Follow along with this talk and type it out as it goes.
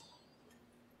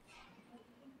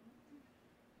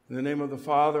In the name of the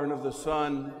Father, and of the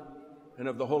Son, and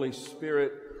of the Holy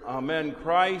Spirit, amen.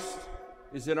 Christ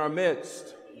is in our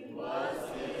midst.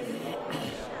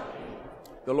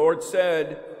 The Lord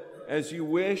said, as you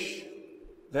wish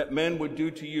that men would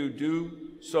do to you,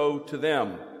 do so to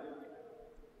them.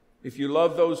 If you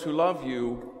love those who love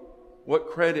you, what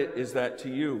credit is that to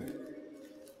you?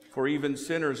 For even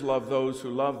sinners love those who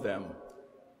love them.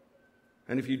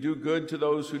 And if you do good to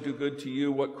those who do good to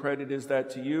you, what credit is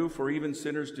that to you? For even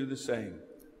sinners do the same.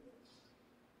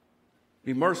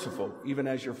 Be merciful, even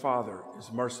as your Father is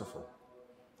merciful.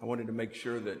 I wanted to make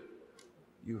sure that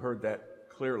you heard that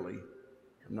clearly.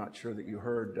 I'm not sure that you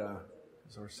heard,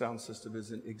 because our sound system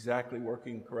isn't exactly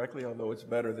working correctly, although it's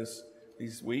better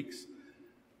these weeks.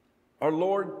 Our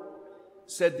Lord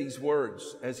said these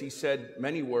words, as he said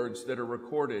many words that are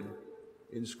recorded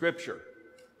in Scripture.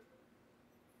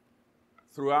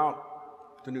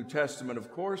 Throughout the New Testament,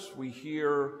 of course, we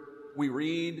hear, we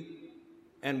read,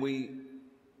 and we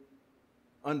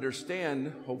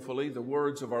understand, hopefully, the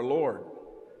words of our Lord.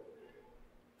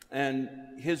 And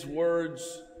his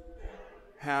words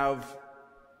have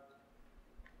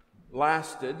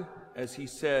lasted, as he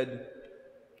said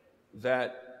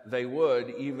that they would,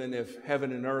 even if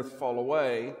heaven and earth fall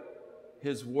away.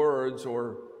 His words,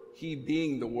 or he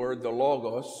being the Word, the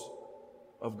Logos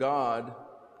of God,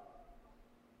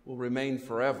 will remain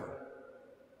forever.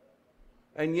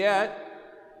 And yet,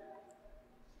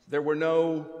 there were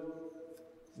no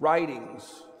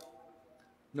writings,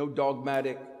 no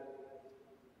dogmatic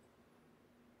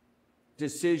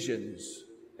decisions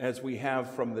as we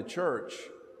have from the church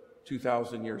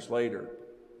 2,000 years later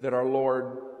that our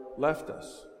Lord left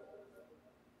us.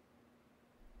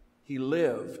 He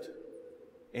lived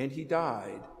and he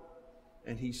died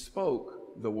and he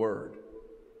spoke the word.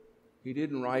 He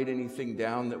didn't write anything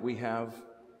down that we have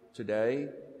today.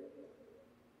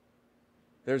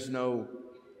 There's no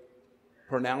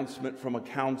pronouncement from a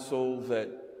council that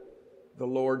the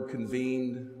Lord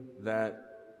convened that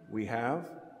we have.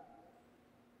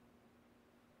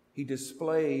 He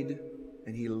displayed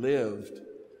and he lived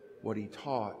what he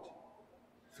taught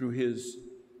through his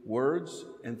words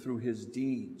and through his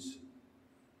deeds.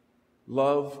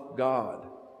 Love God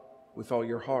with all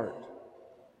your heart,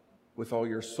 with all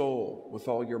your soul, with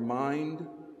all your mind,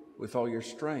 with all your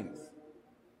strength.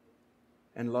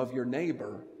 And love your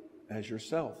neighbor as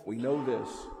yourself. We know this.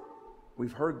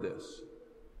 We've heard this.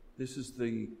 This is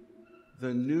the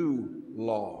new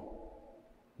law.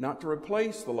 Not to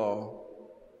replace the law,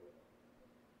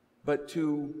 but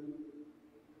to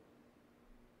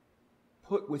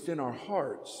put within our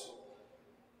hearts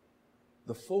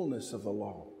the fullness of the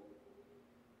law.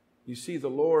 You see, the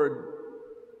Lord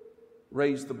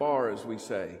raised the bar, as we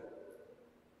say.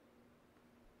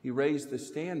 He raised the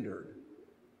standard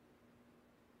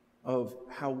of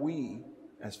how we,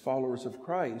 as followers of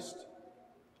Christ,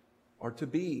 are to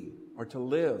be, are to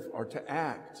live, are to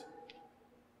act,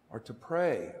 are to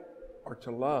pray, are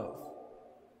to love.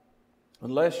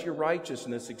 Unless your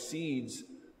righteousness exceeds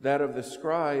that of the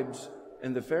scribes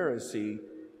and the Pharisee,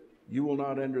 you will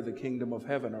not enter the kingdom of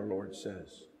heaven, our Lord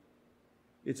says.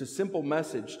 It's a simple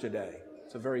message today.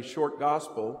 It's a very short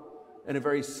gospel and a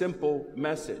very simple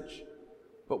message.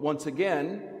 But once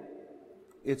again,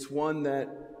 it's one that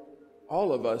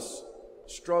all of us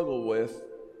struggle with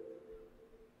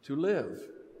to live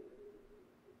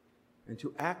and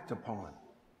to act upon,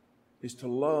 is to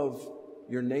love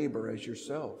your neighbor as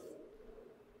yourself.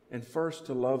 And first,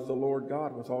 to love the Lord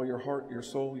God with all your heart, your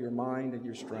soul, your mind, and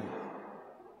your strength.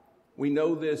 We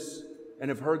know this and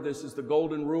have heard this as the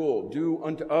golden rule. Do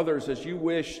unto others as you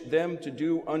wish them to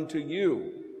do unto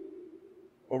you,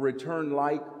 or return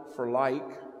like for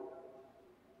like.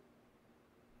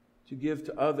 To give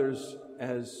to others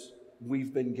as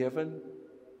we've been given.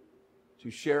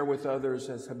 To share with others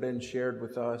as have been shared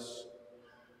with us.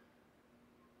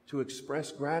 To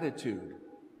express gratitude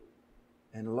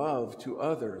and love to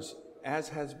others as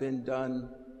has been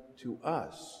done to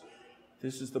us.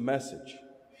 This is the message.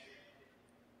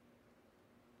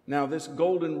 Now, this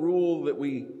golden rule that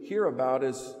we hear about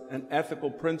is an ethical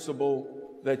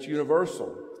principle that's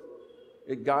universal.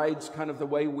 It guides kind of the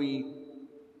way we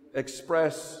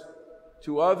express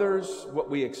to others what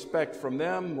we expect from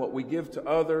them, what we give to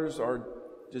others, our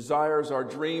desires, our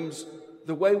dreams,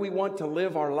 the way we want to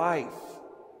live our life,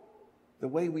 the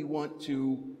way we want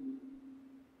to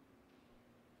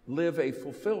live a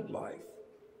fulfilled life.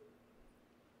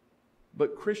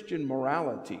 But Christian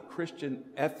morality, Christian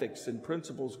ethics and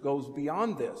principles goes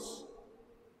beyond this.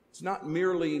 It's not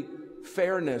merely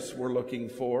fairness we're looking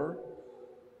for,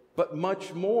 but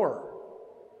much more.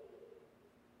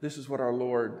 This is what our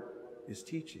Lord is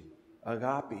teaching.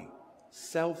 agape,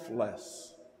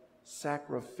 selfless,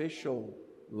 sacrificial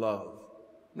love.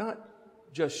 Not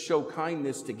just show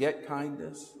kindness to get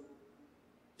kindness,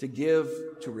 to give,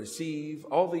 to receive,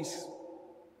 all these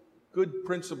good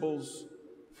principles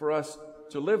for us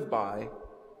to live by,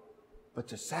 but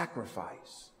to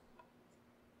sacrifice,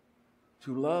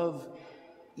 to love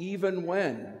even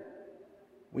when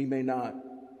we may not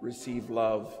receive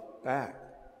love back,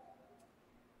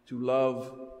 to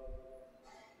love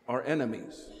our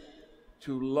enemies,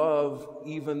 to love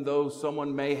even though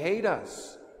someone may hate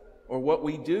us or what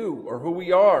we do or who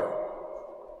we are.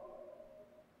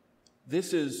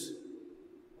 This is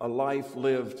a life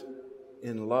lived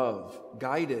in love,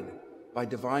 guided by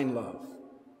divine love,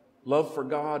 love for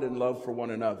God and love for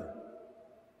one another.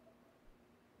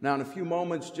 Now, in a few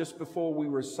moments, just before we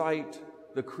recite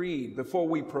the creed, before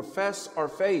we profess our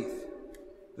faith,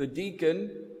 the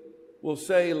deacon will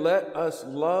say, "Let us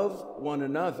love one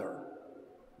another,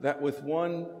 that with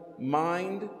one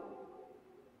mind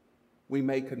we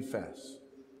may confess."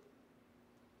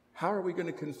 How are we going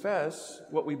to confess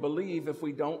what we believe if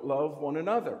we don't love one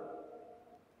another?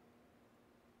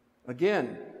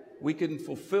 Again, we can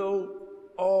fulfill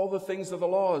all the things of the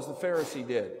law as the Pharisee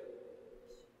did.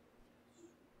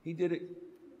 He did it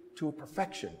to a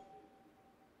perfection.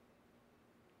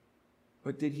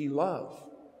 But did he love?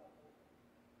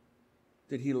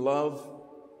 Did he love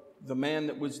the man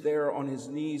that was there on his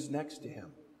knees next to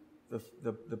him?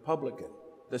 The publican,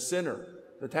 the sinner,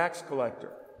 the tax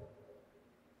collector,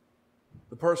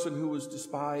 the person who was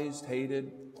despised,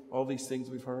 hated, all these things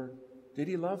we've heard. Did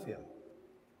he love him?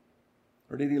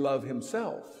 Or did he love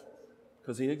himself?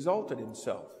 Because he exalted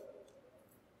himself.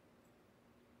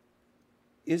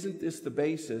 Isn't this the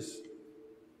basis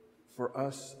for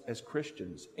us as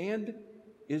Christians? And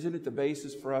isn't it the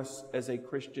basis for us as a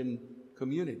Christian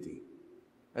community,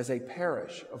 as a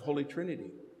parish of Holy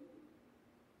Trinity?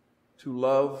 To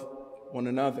love one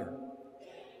another.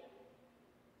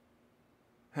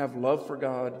 Have love for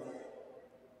God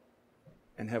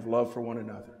and have love for one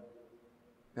another.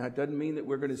 Now, it doesn't mean that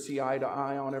we're going to see eye to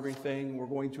eye on everything. We're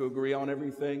going to agree on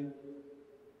everything.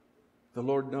 The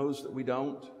Lord knows that we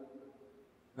don't.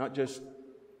 Not just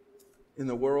in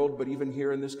the world, but even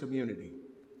here in this community.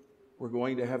 We're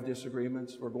going to have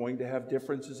disagreements. We're going to have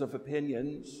differences of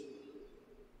opinions.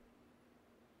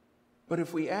 But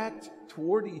if we act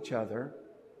toward each other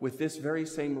with this very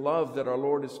same love that our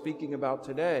Lord is speaking about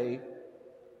today,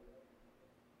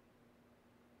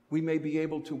 we may be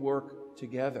able to work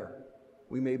together.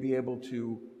 We may be able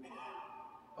to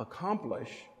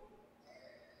accomplish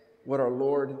what our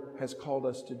Lord has called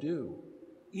us to do,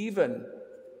 even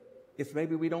if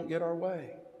maybe we don't get our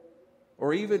way,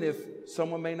 or even if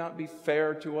someone may not be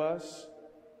fair to us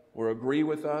or agree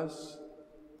with us.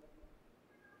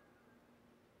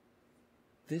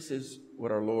 This is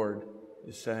what our Lord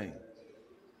is saying.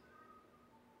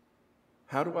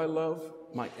 How do I love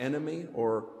my enemy?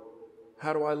 Or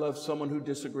how do I love someone who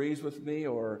disagrees with me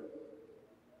or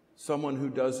someone who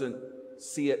doesn't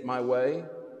see it my way?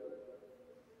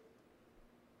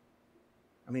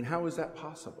 I mean, how is that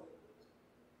possible?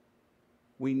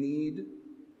 We need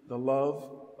the love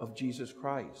of Jesus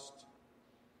Christ.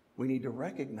 We need to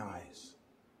recognize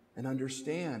and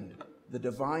understand the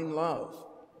divine love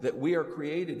that we are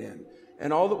created in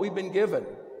and all that we've been given,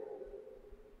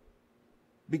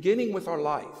 beginning with our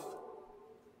life.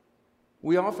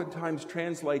 We oftentimes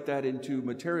translate that into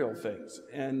material things,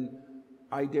 and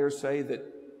I dare say that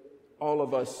all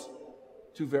of us,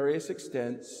 to various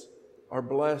extents, are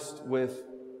blessed with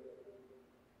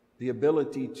the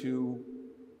ability to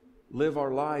live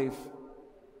our life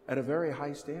at a very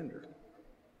high standard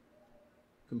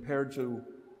compared to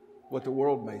what the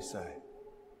world may say.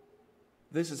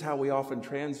 This is how we often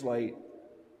translate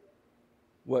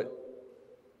what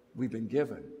we've been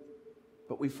given.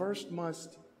 But we first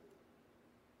must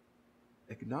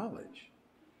acknowledge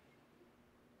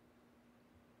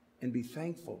and be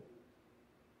thankful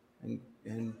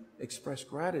and express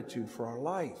gratitude for our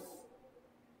life,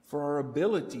 for our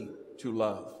ability to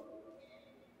love,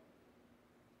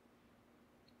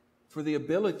 for the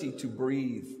ability to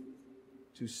breathe,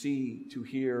 to see, to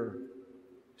hear,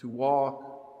 to walk,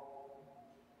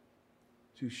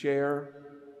 to share,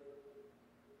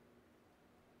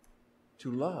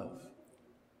 to love.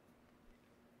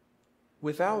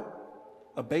 Without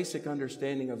a basic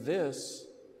understanding of this,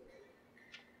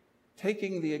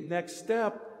 taking the next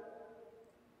step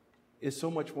is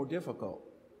so much more difficult,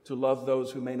 to love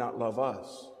those who may not love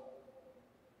us.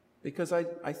 Because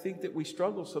I think that we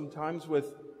struggle sometimes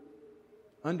with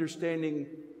understanding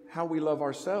how we love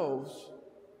ourselves,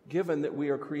 given that we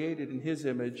are created in His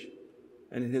image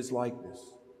and in his likeness.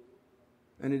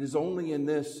 And it is only in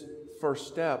this first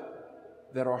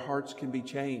step that our hearts can be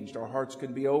changed, our hearts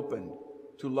can be opened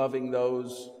to loving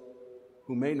those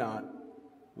who may not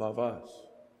love us.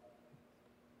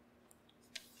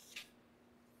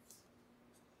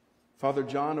 Father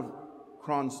John of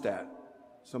Kronstadt,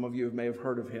 some of you may have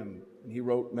heard of him, and he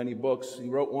wrote many books. He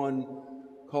wrote one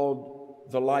called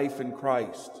The Life in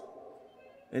Christ.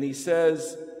 And he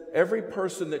says, every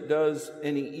person that does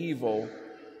any evil,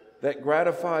 that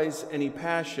gratifies any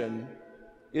passion,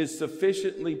 is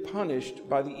sufficiently punished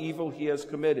by the evil he has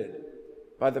committed,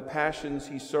 by the passions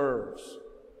he serves,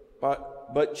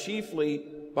 but chiefly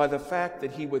by the fact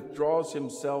that he withdraws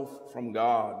himself from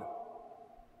God.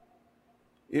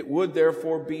 It would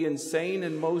therefore be insane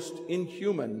and most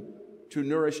inhuman to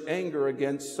nourish anger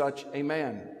against such a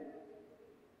man.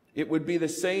 It would be the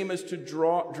same as to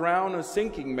drown a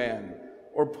sinking man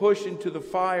or push into the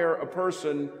fire a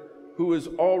person who is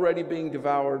already being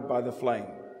devoured by the flame.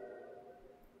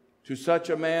 To such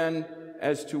a man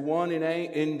as to one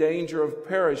in danger of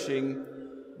perishing,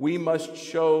 we must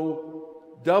show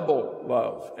double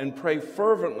love and pray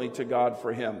fervently to God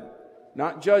for him,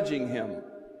 not judging him,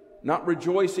 not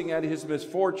rejoicing at his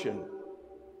misfortune.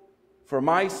 For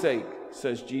my sake,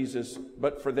 says Jesus,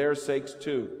 but for their sakes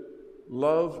too.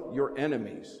 Love your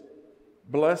enemies.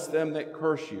 Bless them that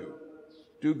curse you.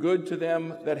 Do good to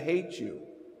them that hate you.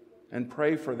 And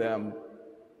pray for them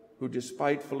who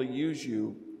despitefully use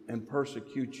you and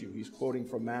persecute you. He's quoting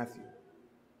from Matthew.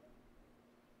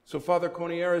 So Father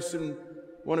Coniaris, in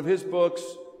one of his books,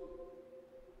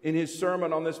 in his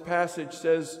sermon on this passage,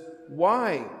 says,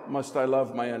 why must I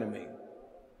love my enemy?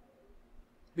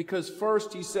 Because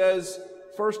first, he says,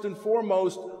 first and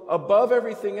foremost, above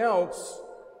everything else,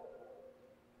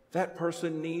 that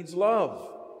person needs love.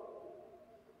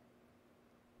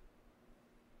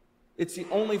 It's the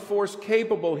only force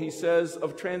capable, he says,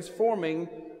 of transforming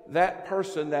that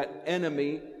person, that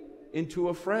enemy, into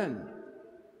a friend.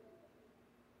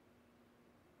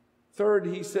 Third,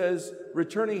 he says,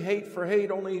 returning hate for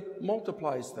hate only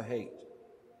multiplies the hate.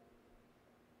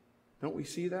 Don't we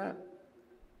see that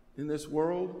in this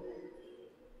world?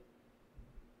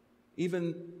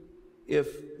 Even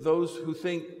if those who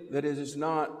think that it is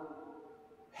not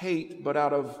hate, but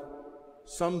out of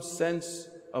some sense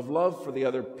of love for the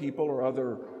other people or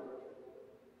other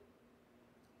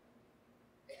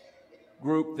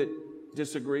group that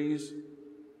disagrees,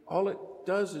 all it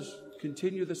does is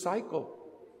continue the cycle.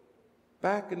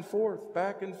 Back and forth,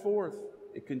 back and forth.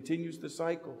 It continues the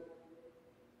cycle.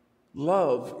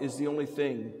 Love is the only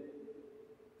thing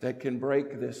that can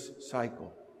break this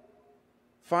cycle.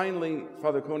 Finally,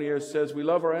 Father Conier says, we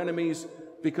love our enemies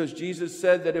because Jesus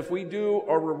said that if we do,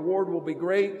 our reward will be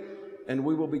great and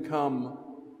we will become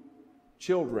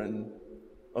children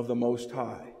of the Most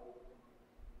High.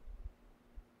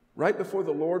 Right before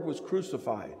the Lord was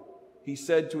crucified, he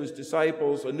said to his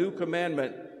disciples, a new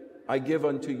commandment I give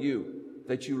unto you,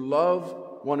 that you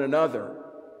love one another,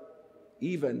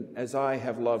 even as I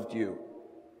have loved you.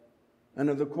 And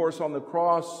of course, on the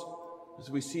cross, as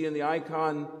we see in the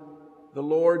icon, the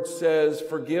Lord says,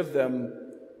 forgive them,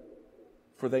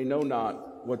 for they know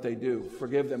not what they do.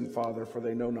 Forgive them, Father, for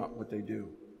they know not what they do.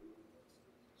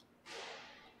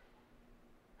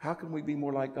 How can we be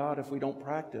more like God if we don't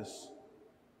practice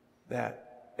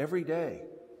that every day,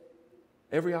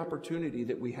 every opportunity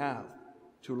that we have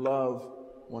to love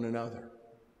one another?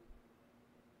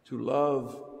 To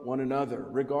love one another,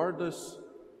 regardless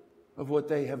of what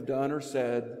they have done or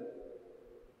said,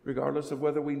 regardless of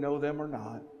whether we know them or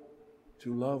not,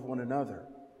 to love one another.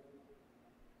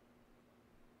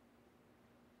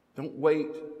 Don't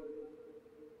wait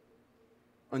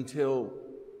until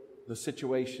the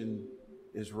situation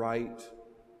is right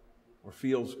or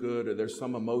feels good or there's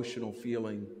some emotional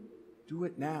feeling. Do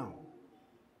it now.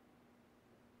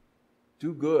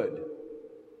 Do good.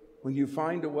 When you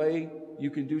find a way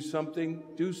you can do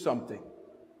something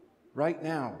right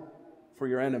now for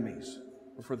your enemies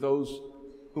or for those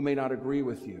who may not agree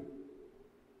with you.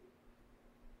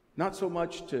 Not so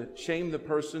much to shame the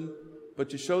person, but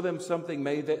to show them something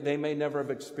that they may never have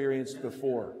experienced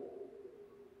before.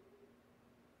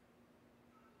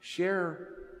 Share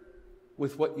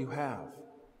with what you have.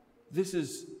 This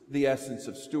is the essence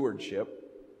of stewardship.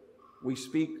 We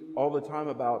speak all the time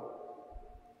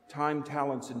about time,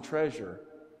 talents, and treasure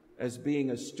as being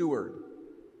a steward.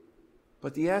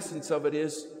 But the essence of it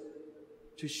is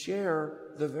to share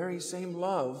the very same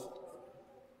love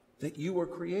that you were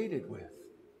created with,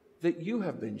 that you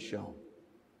have been shown.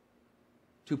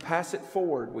 To pass it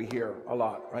forward, we hear a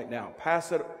lot right now.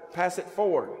 Pass it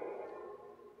forward.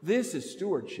 This is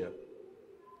stewardship.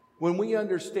 when we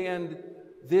understand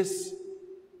this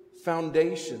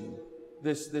foundation,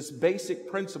 this basic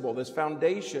principle, this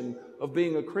foundation of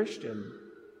being a Christian,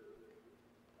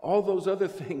 all those other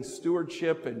things,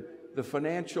 stewardship and the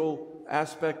financial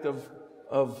aspect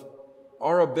of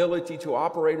our ability to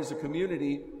operate as a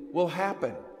community, will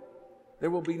happen.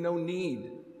 There will be no need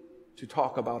to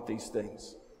talk about these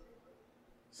things.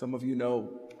 Some of you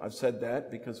know I've said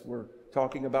that because we're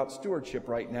talking about stewardship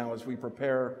right now as we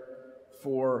prepare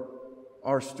for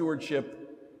our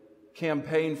stewardship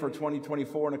campaign for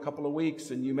 2024 in a couple of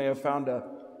weeks. And you may have found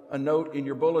a note in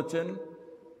your bulletin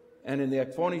and in the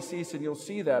ekphonisis, and you'll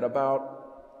see that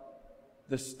about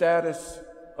the status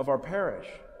of our parish.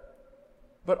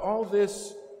 But all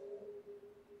this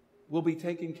will be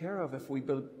taken care of if we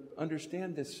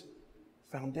understand this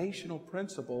foundational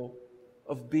principle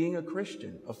of being a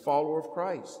Christian, a follower of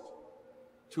Christ,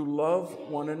 to love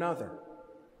one another.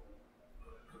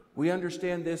 We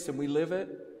understand this and we live it,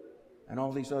 and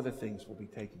all these other things will be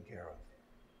taken care of.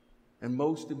 And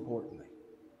most importantly,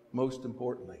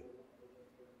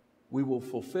 we will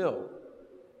fulfill.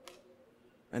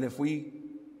 And if we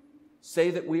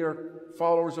say that we are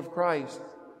followers of Christ,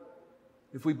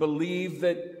 if we believe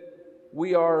that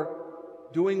we are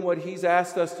doing what He's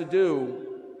asked us to do,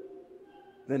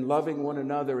 then loving one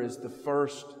another is the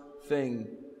first thing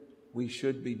we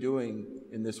should be doing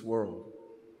in this world.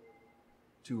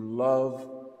 To love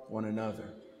one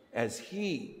another as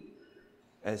He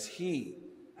has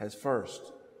first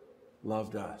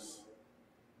loved us.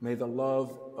 May the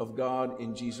love of God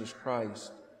in Jesus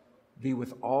Christ be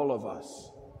with all of us.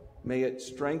 May it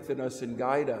strengthen us and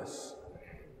guide us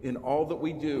in all that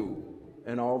we do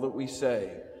and all that we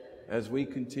say as we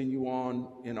continue on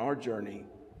in our journey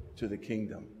to the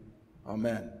kingdom.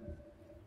 Amen.